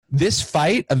this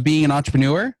fight of being an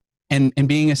entrepreneur and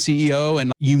being a CEO,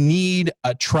 and you need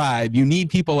a tribe. You need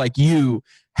people like you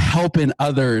helping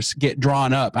others get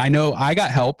drawn up. I know I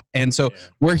got help. And so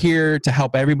we're here to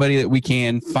help everybody that we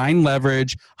can find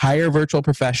leverage, hire virtual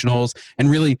professionals, and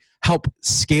really help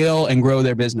scale and grow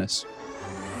their business.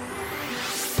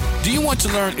 Do you want to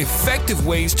learn effective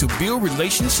ways to build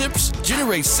relationships,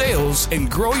 generate sales, and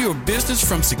grow your business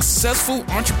from successful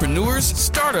entrepreneurs,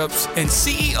 startups, and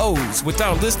CEOs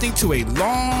without listening to a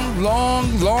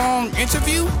long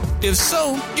interview? If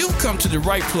so, you've come to the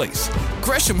right place.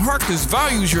 Gresham Harkless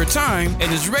values your time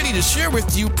and is ready to share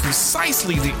with you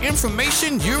precisely the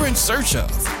information you're in search of.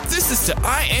 This is the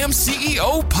I Am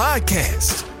CEO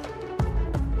podcast.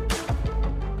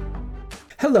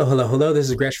 Hello. This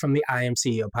is Gresh from the I Am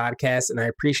CEO podcast, and I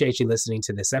appreciate you listening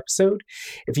to this episode.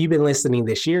 If you've been listening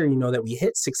this year, you know that we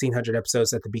hit 1,600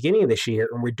 episodes at the beginning of this year,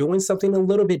 and we're doing something a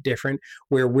little bit different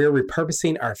where we're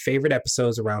repurposing our favorite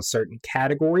episodes around certain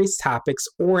categories, topics,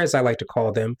 or as I like to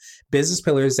call them, business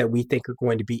pillars that we think are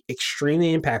going to be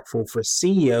extremely impactful for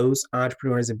CEOs,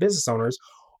 entrepreneurs, and business owners,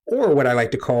 or what I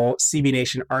like to call CB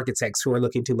Nation architects who are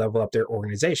looking to level up their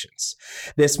organizations.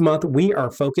 This month, we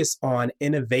are focused on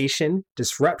innovation,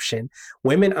 disruption,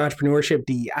 women entrepreneurship,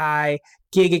 DEI,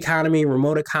 gig economy,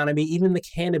 remote economy, even the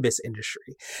cannabis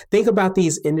industry. Think about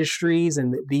these industries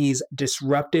and these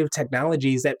disruptive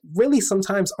technologies that really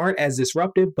sometimes aren't as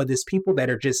disruptive, but there's people that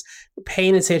are just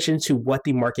paying attention to what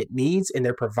the market needs and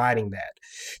they're providing that.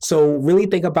 So really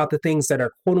think about the things that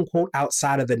are quote unquote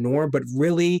outside of the norm, but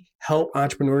really help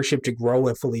entrepreneurship to grow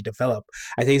and fully develop.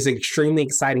 I think it's an extremely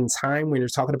exciting time when you're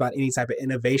talking about any type of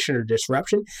innovation or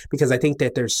disruption, because I think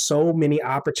that there's so many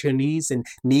opportunities and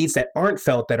needs that aren't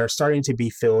felt that are starting to be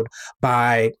filled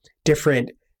by different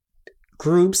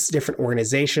groups, different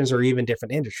organizations, or even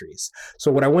different industries.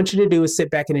 So what I want you to do is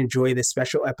sit back and enjoy this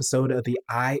special episode of the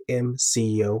I Am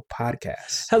CEO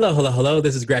podcast. Hello.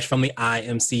 This is Gresh from the I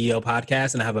Am CEO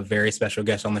podcast, and I have a very special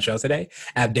guest on the show today.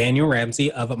 I have Daniel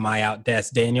Ramsey of My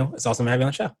Outdesk. Daniel, it's awesome to have you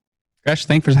on the show. Gresh,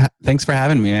 thanks for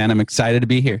having me, man. I'm excited to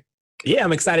be here. Yeah,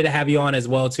 I'm excited to have you on as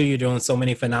well, too. You're doing so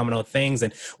many phenomenal things.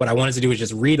 And what I wanted to do is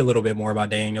just read a little bit more about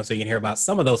Daniel so you can hear about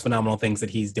some of those phenomenal things that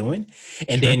he's doing.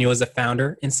 And Daniel is the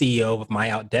founder and CEO of My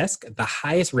Outdesk, the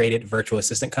highest rated virtual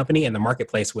assistant company in the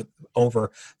marketplace with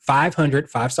over 500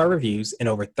 five-star reviews and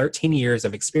over 13 years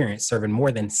of experience serving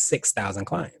more than 6,000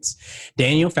 clients.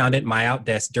 Daniel founded My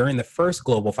Outdesk during the first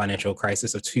global financial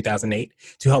crisis of 2008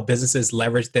 to help businesses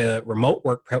leverage the remote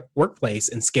workplace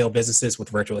and scale businesses with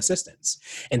virtual assistants.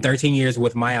 In 13 years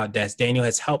with My Outdesk, Daniel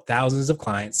has helped thousands of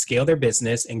clients scale their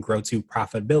business and grow to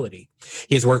profitability.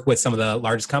 He has worked with some of the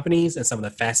largest companies and some of the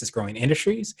fastest growing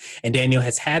industries. And Daniel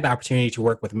has had the opportunity to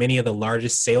work with many of the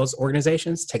largest sales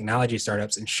organizations, technology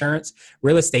startups, insurance,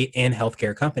 real estate, and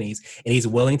healthcare companies. And he's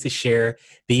willing to share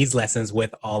these lessons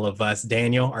with all of us.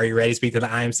 Daniel, are you ready to speak to the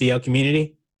IMCO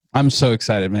community? I'm so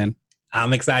excited, man.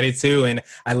 I'm excited too, and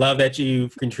I love that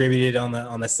you've contributed on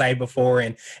the site before.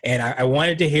 And I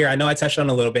wanted to hear. I know I touched on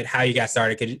a little bit how you got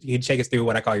started. Could you take us through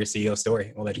what I call your CEO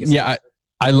story? We'll let you get started.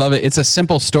 I love it. It's a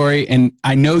simple story, and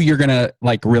I know you're gonna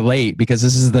relate because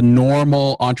this is the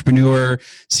normal entrepreneur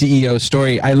CEO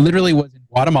story. I literally was in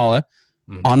Guatemala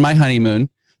on my honeymoon.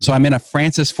 So I'm in a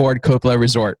Francis Ford Coppola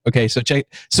resort. Okay,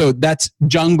 so that's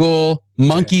jungle,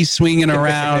 monkeys swinging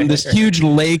around, this huge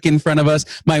lake in front of us.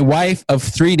 My wife of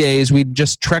 3 days, we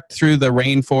just trekked through the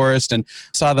rainforest and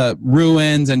saw the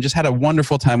ruins and just had a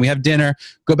wonderful time. We have dinner,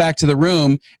 go back to the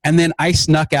room, and then I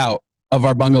snuck out of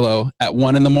our bungalow at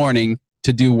 1 a.m.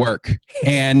 to do work.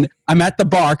 And I'm at the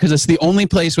bar because it's the only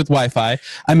place with Wi-Fi.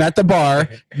 I'm at the bar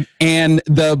and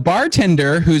the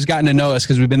bartender, who's gotten to know us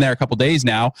because we've been there a couple days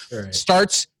now,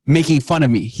 starts making fun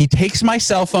of me. He takes my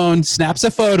cell phone, snaps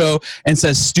a photo, and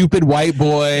says, "Stupid white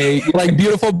boy,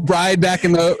 beautiful bride back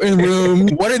in the room.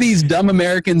 What are these dumb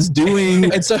Americans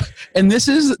doing?" And this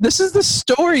is the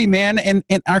story, man. And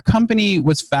our company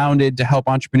was founded to help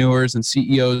entrepreneurs and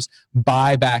CEOs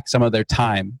buy back some of their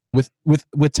time.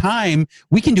 With time,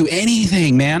 we can do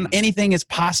anything, man. Anything is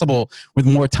possible with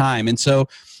more time. And so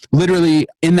literally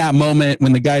in that moment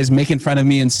when the guy's making fun of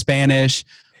me in Spanish,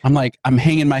 I'm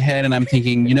hanging my head and I'm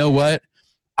thinking, you know what?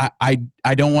 I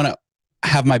don't want to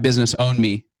have my business own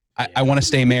me. I want to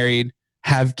stay married,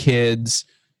 have kids.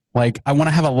 I want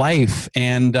to have a life.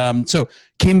 And so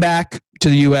came back to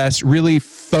the US, really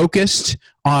focused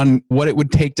on what it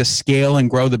would take to scale and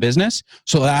grow the business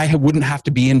so that I wouldn't have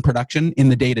to be in production in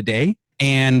the day to day.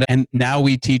 And now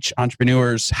we teach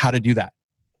entrepreneurs how to do that.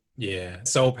 Yeah,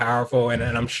 so powerful. And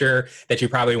I'm sure that you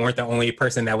probably weren't the only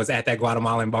person that was at that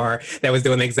Guatemalan bar that was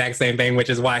doing the exact same thing, which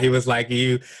is why he was like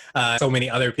you. So many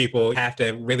other people have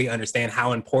to really understand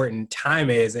how important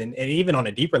time is, and even on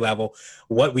a deeper level,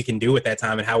 what we can do with that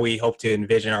time and how we hope to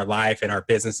envision our life and our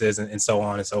businesses and so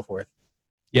on and so forth.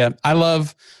 Yeah, I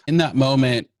love in that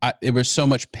moment, it was so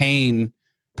much pain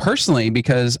personally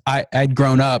because I'd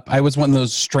grown up. I was one of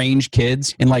those strange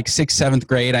kids in like 6th, 7th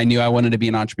grade. I knew I wanted to be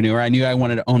an entrepreneur. I knew I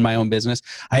wanted to own my own business.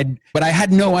 But I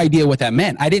had no idea what that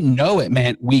meant. I didn't know it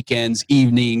meant weekends,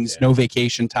 evenings, no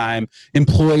vacation time,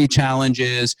 employee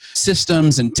challenges,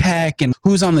 systems and tech, and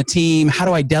who's on the team. How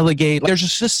do I delegate? There's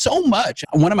just so much.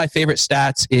 One of my favorite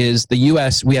stats is the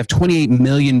US, we have 28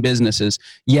 million businesses,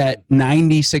 yet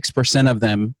 96% of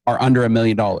them are under $1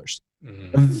 million.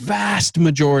 The vast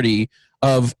majority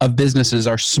of businesses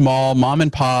are small, mom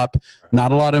and pop,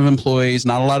 not a lot of employees,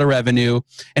 not a lot of revenue.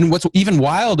 And what's even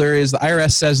wilder is the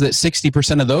IRS says that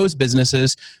 60% of those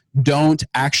businesses don't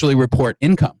actually report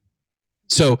income.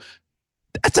 So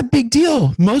that's a big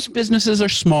deal. Most businesses are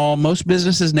small. Most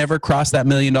businesses never cross that $1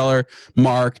 million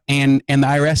mark. And the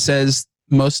IRS says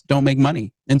most don't make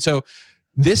money. And so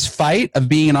this fight of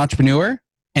being an entrepreneur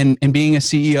and being a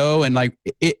CEO, and like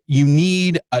you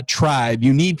need a tribe.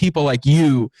 You need people like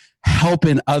you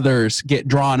helping others get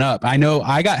drawn up. I know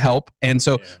I got help. And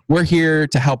so we're here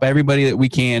to help everybody that we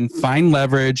can find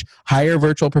leverage, hire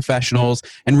virtual professionals,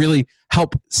 and really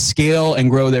help scale and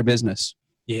grow their business.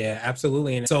 Yeah,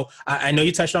 absolutely. And so I know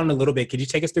you touched on it a little bit. Could you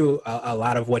take us through a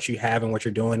lot of what you have and what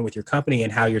you're doing with your company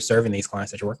and how you're serving these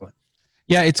clients that you're working with?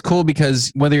 Yeah, it's cool because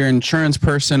whether you're an insurance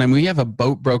person, and we have a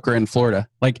boat broker in Florida,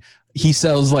 like he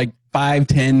sells like 5,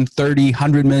 10, 30,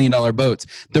 $100 million boats.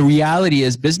 The reality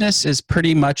is business is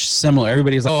pretty much similar.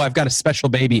 Everybody's like, oh, I've got a special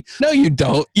baby. No, you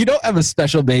don't. You don't have a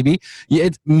special baby.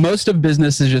 Most of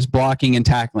business is just blocking and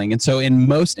tackling. And so in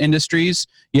most industries,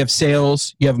 you have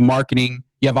sales, you have marketing,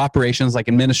 you have operations like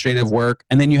administrative work,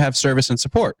 and then you have service and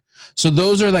support. So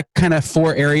those are the kind of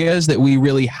 4 areas that we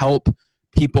really help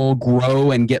people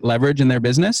grow and get leverage in their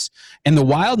business. And the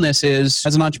wildness is,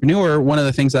 as an entrepreneur, one of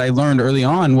the things that I learned early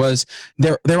on was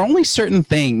there are only certain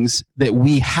things that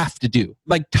we have to do.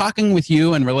 Like talking with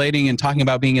you and relating and talking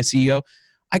about being a CEO,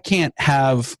 I can't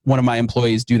have one of my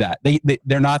employees do that.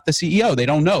 They're not the CEO. They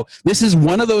don't know. This is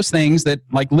one of those things that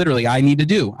like literally I need to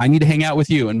do. I need to hang out with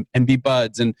you and be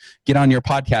buds and get on your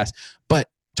podcast. But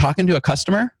talking to a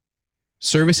customer,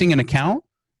 servicing an account,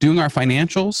 doing our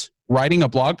financials, writing a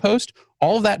blog post,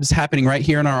 all of that is happening right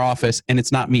here in our office, and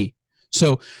it's not me.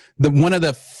 So one of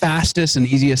the fastest and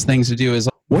easiest things to do is,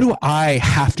 what do I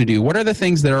have to do? What are the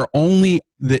things that are only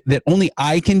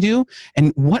I can do?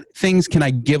 And what things can I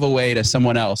give away to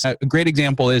someone else? A great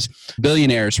example is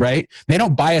billionaires, right? They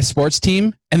don't buy a sports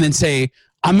team and then say,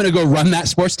 I'm going to go run that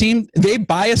sports team. They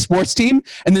buy a sports team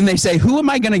and then they say, who am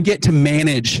I going to get to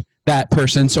manage that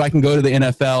person so I can go to the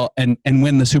NFL and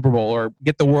win the Super Bowl or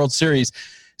get the World Series?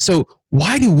 So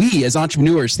why do we as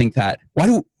entrepreneurs think that?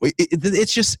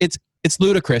 It's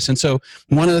ludicrous. And so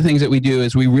one of the things that we do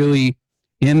is we really,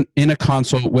 in a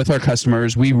consult with our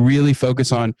customers, we really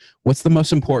focus on what's the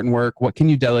most important work, what can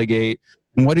you delegate,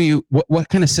 and what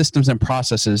kind of systems and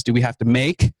processes do we have to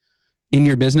make in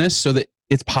your business so that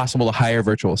it's possible to hire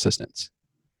virtual assistants.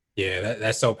 Yeah,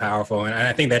 that's so powerful. And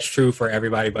I think that's true for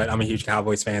everybody, but I'm a huge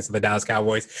Cowboys fan. So the Dallas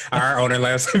Cowboys, our owner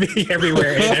loves to be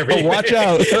everywhere and everywhere. Watch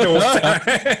out.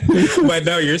 But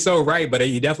no, you're so right. But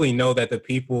you definitely know that the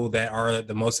people that are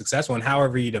the most successful, and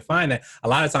however you define that, a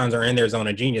lot of times are in their zone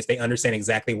of genius. They understand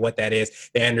exactly what that is.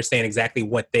 They understand exactly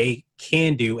what they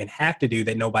can do and have to do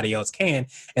that nobody else can.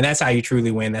 And that's how you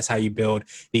truly win. That's how you build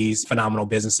these phenomenal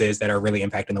businesses that are really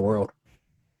impacting the world.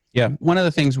 Yeah. One of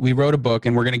the things, we wrote a book,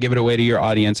 and we're going to give it away to your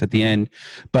audience at the end.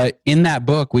 But in that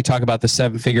book, we talk about the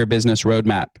 7-figure business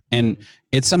roadmap. And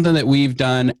it's something that we've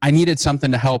done. I needed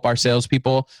something to help our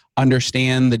salespeople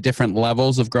understand the different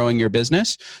levels of growing your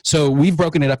business. So we've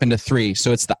broken it up into 3.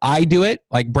 So it's the I do it,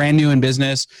 like brand new in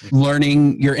business,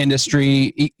 learning your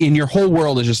industry, in your whole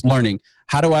world is just learning.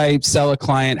 How do I sell a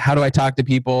client? How do I talk to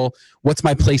people? What's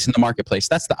my place in the marketplace?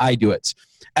 That's the I do it's.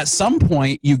 At some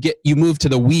point, you move to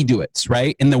the we do it's,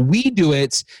 right? And the we do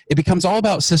it's, it becomes all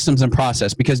about systems and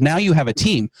process, because now you have a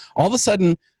team. All of a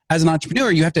sudden, as an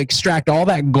entrepreneur, you have to extract all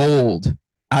that gold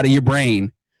out of your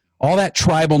brain. All that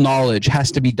tribal knowledge has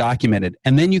to be documented.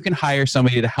 And then you can hire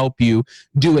somebody to help you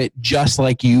do it just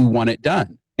like you want it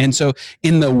done. And so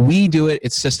in the we do it,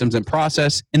 it's systems and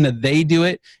process. In the they do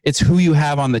it, it's who you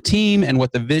have on the team and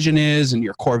what the vision is and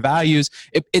your core values.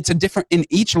 It's a different, in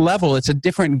each level, it's a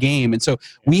different game. And so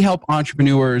we help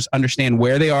entrepreneurs understand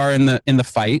where they are in the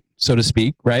fight, so to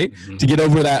speak, right? Mm-hmm. To get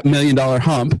over that $1 million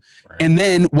hump. Right. And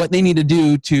then what they need to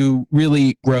do to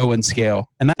really grow and scale.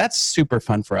 And that's super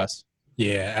fun for us.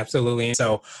 Yeah, absolutely.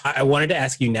 So I wanted to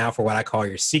ask you now for what I call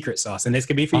your secret sauce. And this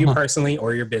could be for you personally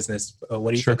or your business.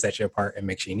 What do you think sets you apart and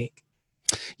makes you unique?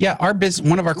 Yeah,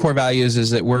 one of our core values is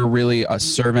that we're really a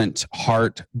servant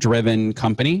heart driven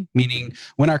company, meaning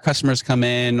when our customers come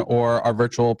in or our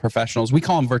virtual professionals, we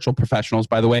call them virtual professionals,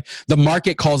 by the way. The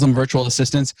market calls them virtual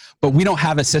assistants, but we don't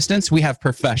have assistants, we have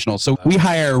professionals. So we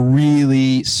hire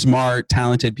really smart,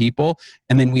 talented people,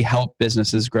 and then we help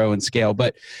businesses grow and scale.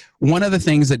 But one of the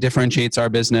things that differentiates our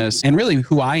business and really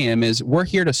who I am is we're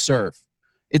here to serve.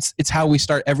 It's how we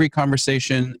start every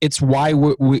conversation. It's why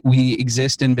we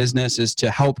exist in business, is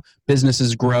to help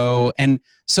businesses grow. And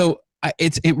so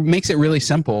it makes it really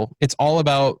simple. It's all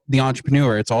about the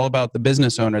entrepreneur. It's all about the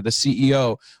business owner, the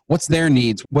CEO, what's their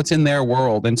needs, what's in their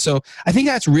world. And so I think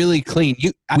that's really clean.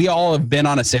 We all have been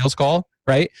on a sales call,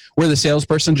 right? Where the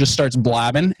salesperson just starts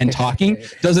blabbing and talking,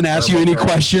 doesn't ask you any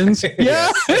questions.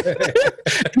 Yeah.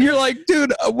 And you're like,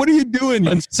 dude, what are you doing?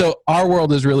 And so our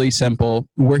world is really simple.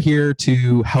 We're here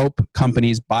to help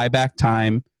companies buy back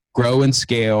time, grow and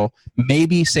scale,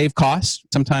 maybe save costs.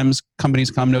 Sometimes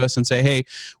companies come to us and say, hey,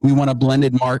 we want a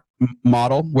blended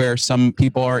model where some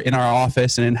people are in our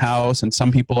office and in-house and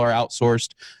some people are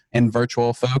outsourced and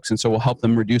virtual folks. And so we'll help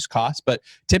them reduce costs. But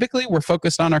typically we're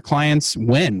focused on our clients'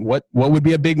 win. What would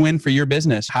be a big win for your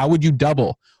business? How would you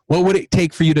double? What would it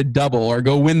take for you to double or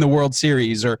go win the World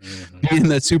Series or be in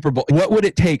the Super Bowl? What would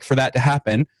it take for that to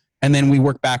happen? And then we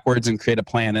work backwards and create a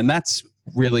plan. And that's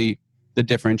really the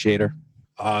differentiator.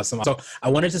 Awesome. So I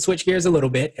wanted to switch gears a little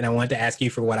bit, and I wanted to ask you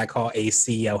for what I call a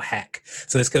CEO hack.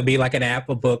 So this could be like an app,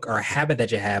 a book, or a habit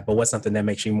that you have, but what's something that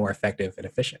makes you more effective and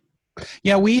efficient?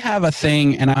 Yeah, we have a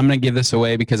thing, and I'm going to give this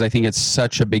away because I think it's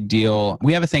such a big deal.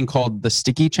 We have a thing called the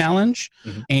Sticky Challenge,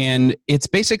 and it's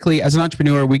basically, as an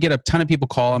entrepreneur, we get a ton of people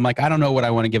call. I'm like, I don't know what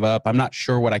I want to give up. I'm not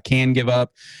sure what I can give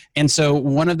up. And so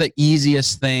one of the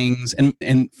easiest things,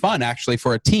 and fun actually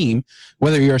for a team,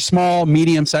 whether you're a small,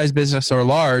 medium-sized business or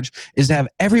large, is to have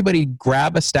everybody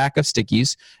grab a stack of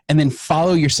stickies and then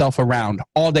follow yourself around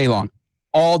all day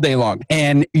long.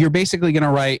 And you're basically going to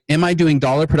write, am I doing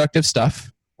dollar productive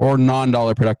stuff or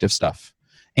non-dollar productive stuff?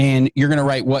 And you're going to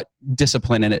write what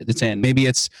discipline it's in. Maybe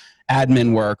it's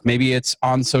admin work. Maybe it's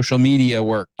on social media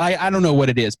work. I don't know what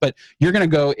it is, but you're going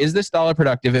to go, is this dollar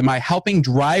productive? Am I helping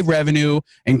drive revenue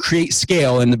and create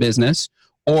scale in the business?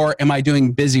 Or am I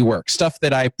doing busy work, stuff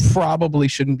that I probably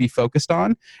shouldn't be focused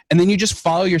on? And then you just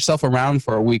follow yourself around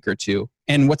for a week or two.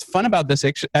 And what's fun about this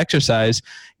exercise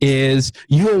is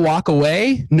you will walk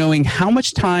away knowing how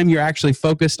much time you're actually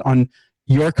focused on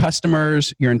your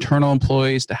customers, your internal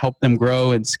employees to help them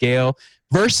grow and scale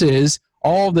versus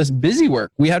all this busy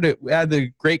work. We had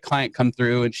the great client come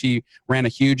through, and she ran a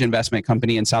huge investment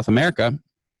company in South America.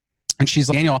 And she's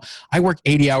like, Daniel, I work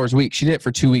 80 hours a week. She did it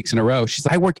for 2 weeks in a row. She's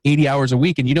like, I work 80 hours a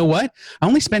week. And you know what? I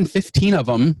only spend 15 of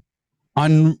them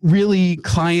on really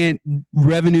client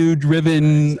revenue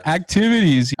driven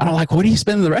activities. And I'm like, what do you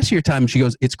spend the rest of your time? And she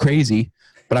goes, it's crazy,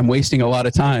 but I'm wasting a lot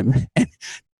of time.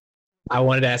 I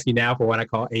wanted to ask you now for what I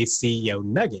call a CEO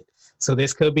nugget. So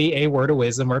this could be a word of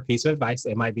wisdom or a piece of advice.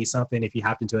 It might be something, if you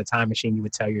hopped into a time machine, you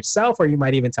would tell yourself, or you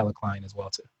might even tell a client as well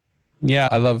too. Yeah,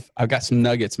 I've got some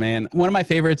nuggets, man. One of my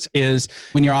favorites is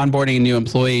when you're onboarding a new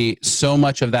employee, so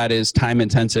much of that is time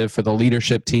intensive for the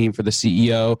leadership team, for the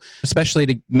CEO, especially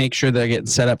to make sure they're getting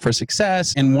set up for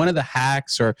success. And one of the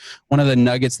hacks or one of the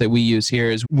nuggets that we use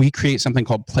here is we create something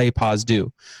called play, pause,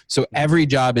 do. So every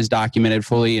job is documented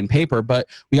fully in paper, but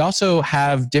we also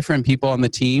have different people on the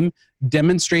team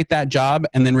demonstrate that job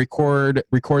and then record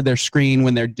their screen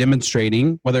when they're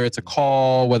demonstrating, whether it's a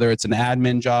call, whether it's an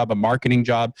admin job, a marketing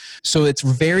job. So it's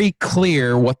very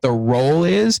clear what the role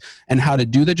is and how to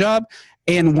do the job.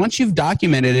 And once you've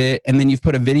documented it and then you've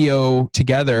put a video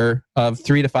together of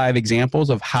 3 to 5 examples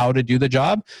of how to do the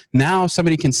job, now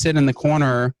somebody can sit in the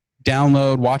corner,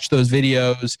 download, watch those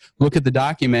videos, look at the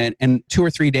document, and 2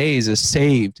 or 3 days is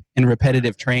saved in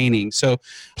repetitive training. So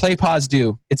play, pause,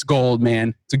 do. It's gold,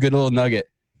 man. It's a good little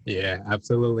nugget. Yeah,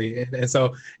 absolutely. And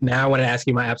so now I want to ask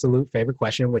you my absolute favorite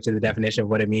question, which is the definition of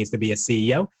what it means to be a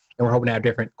CEO. And we're hoping to have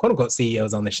different quote unquote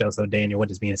CEOs on the show. So Daniel, what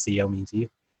does being a CEO mean to you?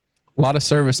 A lot of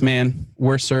service, man.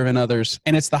 We're serving others.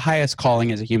 And it's the highest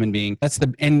calling as a human being.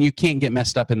 And you can't get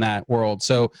messed up in that world.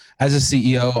 So as a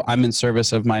CEO, I'm in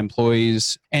service of my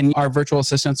employees, and our virtual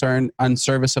assistants are in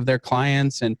service of their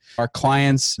clients, and our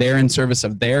clients, they're in service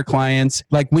of their clients.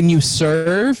 Like when you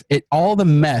serve it, all the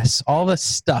mess, all the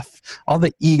stuff, all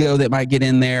the ego that might get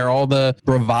in there, all the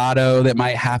bravado that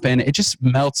might happen, it just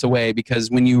melts away,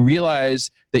 because when you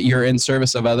realize that you're in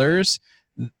service of others,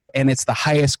 and it's the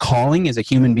highest calling as a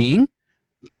human being,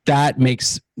 that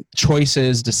makes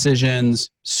choices,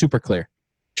 decisions super clear.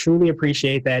 Truly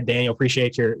appreciate that, Daniel.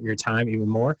 Appreciate your time even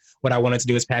more. What I wanted to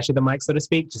do is pass you the mic, so to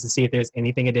speak, just to see if there's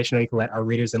anything additional you can let our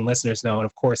readers and listeners know. And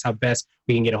of course, how best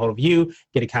we can get a hold of you,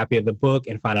 get a copy of the book,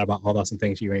 and find out about all those awesome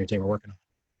things you and your team are working on.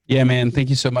 Yeah, man. Thank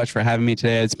you so much for having me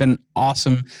today. It's been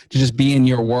awesome to just be in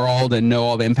your world and know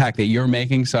all the impact that you're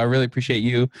making. So I really appreciate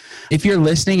you. If you're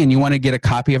listening and you want to get a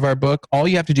copy of our book, all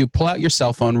you have to do, pull out your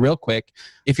cell phone real quick.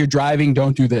 If you're driving,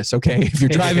 don't do this, okay? If you're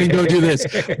driving, don't do this.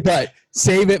 But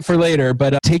save it for later.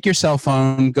 But take your cell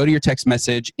phone, go to your text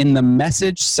message. In the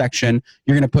message section,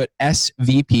 you're going to put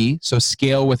SVP, so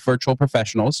Scale with Virtual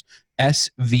Professionals,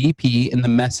 SVP in the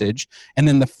message, and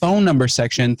then the phone number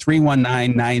section,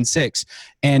 31996.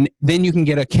 And then you can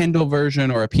get a Kindle version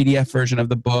or a PDF version of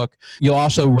the book. You'll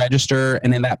also register,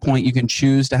 and at that point, you can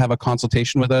choose to have a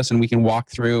consultation with us, and we can walk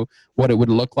through what it would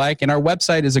look like. And our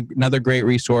website is another great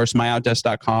resource,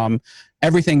 myoutdesk.com.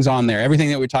 Everything's on there. Everything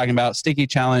that we're talking about, Sticky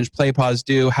Challenge, Play, Pause,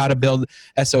 Do, how to build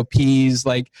SOPs,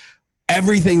 like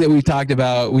everything that we've talked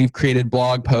about, we've created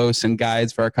blog posts and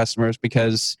guides for our customers,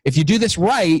 because if you do this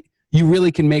right, you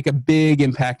really can make a big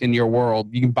impact in your world.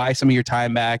 You can buy some of your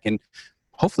time back and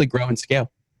hopefully grow and scale.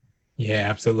 Yeah,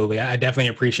 absolutely. I definitely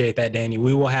appreciate that, Danny.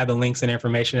 We will have the links and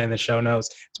information in the show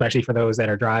notes, especially for those that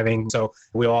are driving. So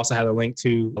we'll also have a link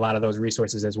to a lot of those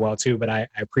resources as well, too. But I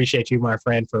appreciate you, my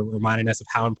friend, for reminding us of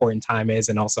how important time is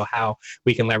and also how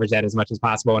we can leverage that as much as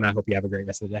possible. And I hope you have a great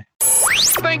rest of the day.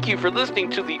 Thank you for listening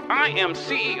to the I Am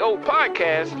CEO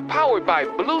podcast, powered by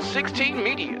Blue 16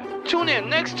 Media. Tune in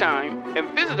next time and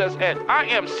visit us at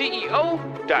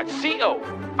IAM1934.co.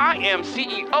 I Am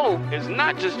CEO is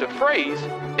not just a phrase,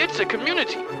 it's a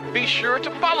community. Be sure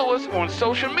to follow us on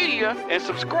social media and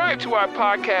subscribe to our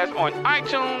podcast on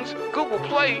iTunes, Google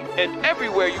Play, and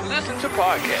everywhere you listen to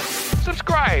podcasts.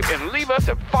 Subscribe and leave us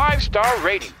a 5-star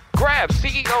rating. Grab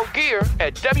CEO gear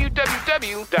at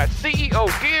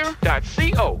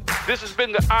www.ceogear.co. This has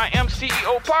been the I Am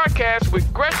CEO podcast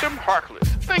with Gresham Harkless.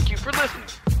 Thank you for listening.